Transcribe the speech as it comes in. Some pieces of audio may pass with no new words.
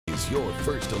is your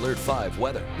First Alert 5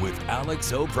 weather with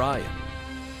Alex O'Brien.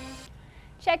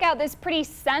 Check out this pretty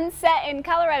sunset in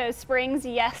Colorado Springs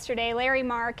yesterday. Larry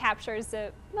Marr captures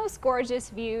the most gorgeous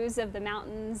views of the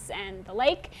mountains and the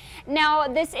lake. Now,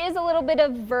 this is a little bit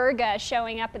of virga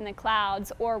showing up in the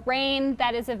clouds, or rain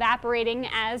that is evaporating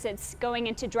as it's going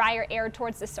into drier air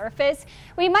towards the surface.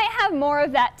 We might have more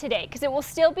of that today because it will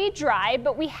still be dry,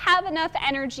 but we have enough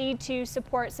energy to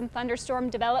support some thunderstorm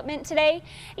development today.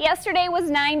 Yesterday was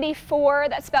 94,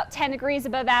 that's about 10 degrees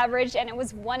above average, and it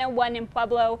was 101 in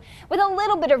Pueblo with a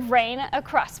little bit of rain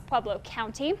across Pueblo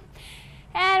County.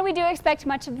 And we do expect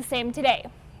much of the same today.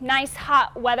 Nice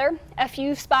hot weather, a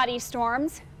few spotty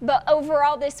storms, but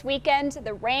overall this weekend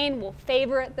the rain will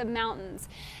favor the mountains.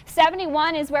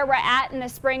 71 is where we're at in the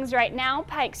Springs right now.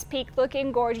 Pikes Peak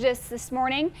looking gorgeous this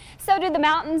morning. So do the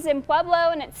mountains in Pueblo,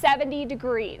 and it's 70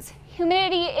 degrees.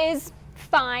 Humidity is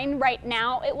fine right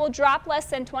now. It will drop less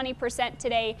than 20%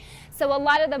 today, so a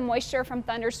lot of the moisture from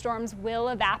thunderstorms will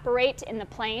evaporate in the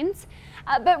plains.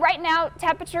 But right now,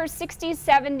 temperatures 60s,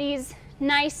 70s,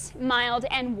 nice, mild,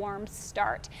 and warm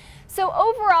start. So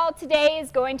overall, today is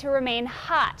going to remain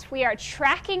hot. We are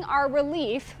tracking our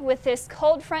relief with this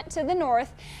cold front to the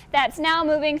north that's now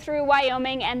moving through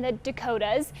Wyoming and the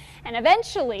Dakotas, and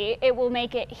eventually it will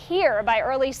make it here by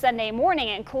early Sunday morning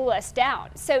and cool us down.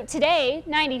 So today,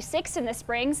 96 in the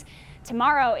Springs,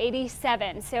 tomorrow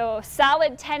 87, so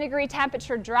solid 10-degree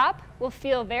temperature drop will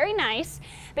feel very nice.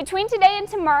 Between today and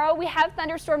tomorrow, we have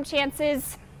thunderstorm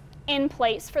chances in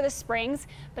place for the Springs,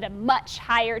 but a much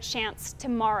higher chance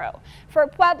tomorrow. For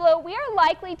Pueblo, we are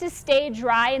likely to stay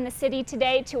dry in the city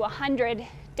today to 100,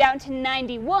 down to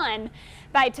 91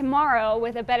 by tomorrow,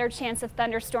 with a better chance of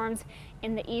thunderstorms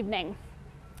in the evening.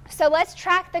 So let's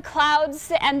track the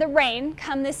clouds and the rain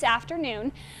come this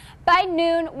afternoon. By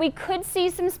noon, we could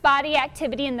see some spotty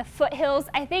activity in the foothills.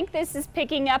 I think this is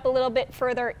picking up a little bit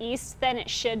further east than it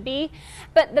should be,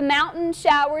 but the mountain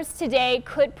showers today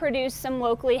could produce some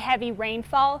locally heavy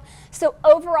rainfall. So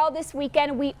overall this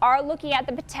weekend, we are looking at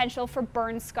the potential for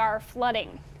burn scar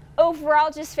flooding.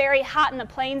 Overall, just very hot in the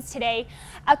plains today.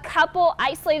 A couple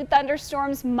isolated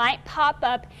thunderstorms might pop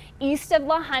up east of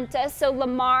La Junta, so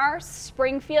Lamar,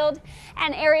 Springfield,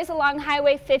 and areas along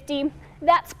Highway 50.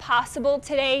 That's possible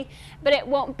today, but it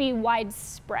won't be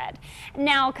widespread.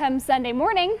 Now come Sunday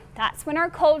morning, that's when our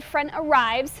cold front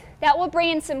arrives. That will bring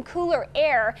in some cooler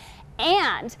air,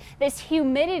 and this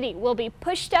humidity will be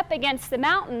pushed up against the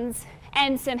mountains,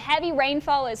 and some heavy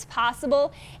rainfall is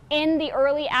possible in the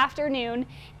early afternoon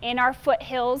in our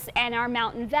foothills and our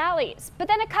mountain valleys. But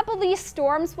then a couple of these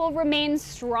storms will remain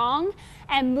strong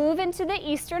and move into the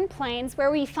eastern plains,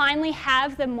 where we finally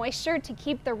have the moisture to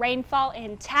keep the rainfall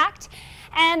intact.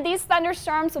 And these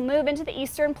thunderstorms will move into the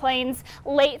eastern plains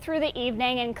late through the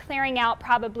evening and clearing out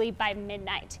probably by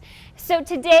midnight. So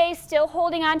today, still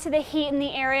holding on to the heat in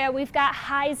the area. We've got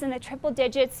highs in the triple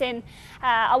digits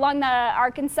along the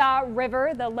Arkansas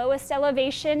River, the lowest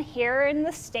elevation here in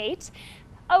the state.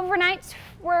 Overnight,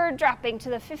 we're dropping to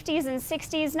the 50s and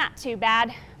 60s, not too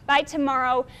bad. By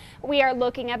tomorrow, we are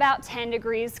looking about 10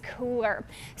 degrees cooler.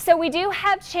 So we do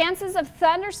have chances of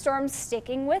thunderstorms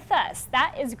sticking with us.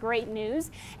 That is great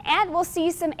news. And we'll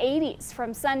see some 80s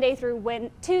from Sunday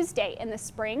through Tuesday in the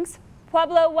Springs.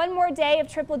 Pueblo, one more day of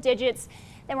triple digits.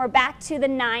 Then we're back to the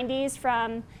 90s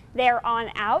from there on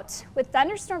out, with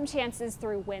thunderstorm chances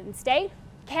through Wednesday.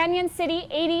 Canyon City,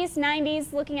 80s,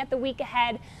 90s, looking at the week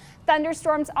ahead.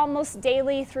 Thunderstorms almost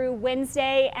daily through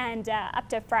Wednesday and up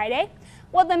to Friday.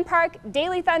 Woodland Park,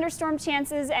 daily thunderstorm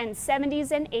chances and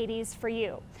 70s and 80s for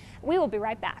you. We will be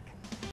right back.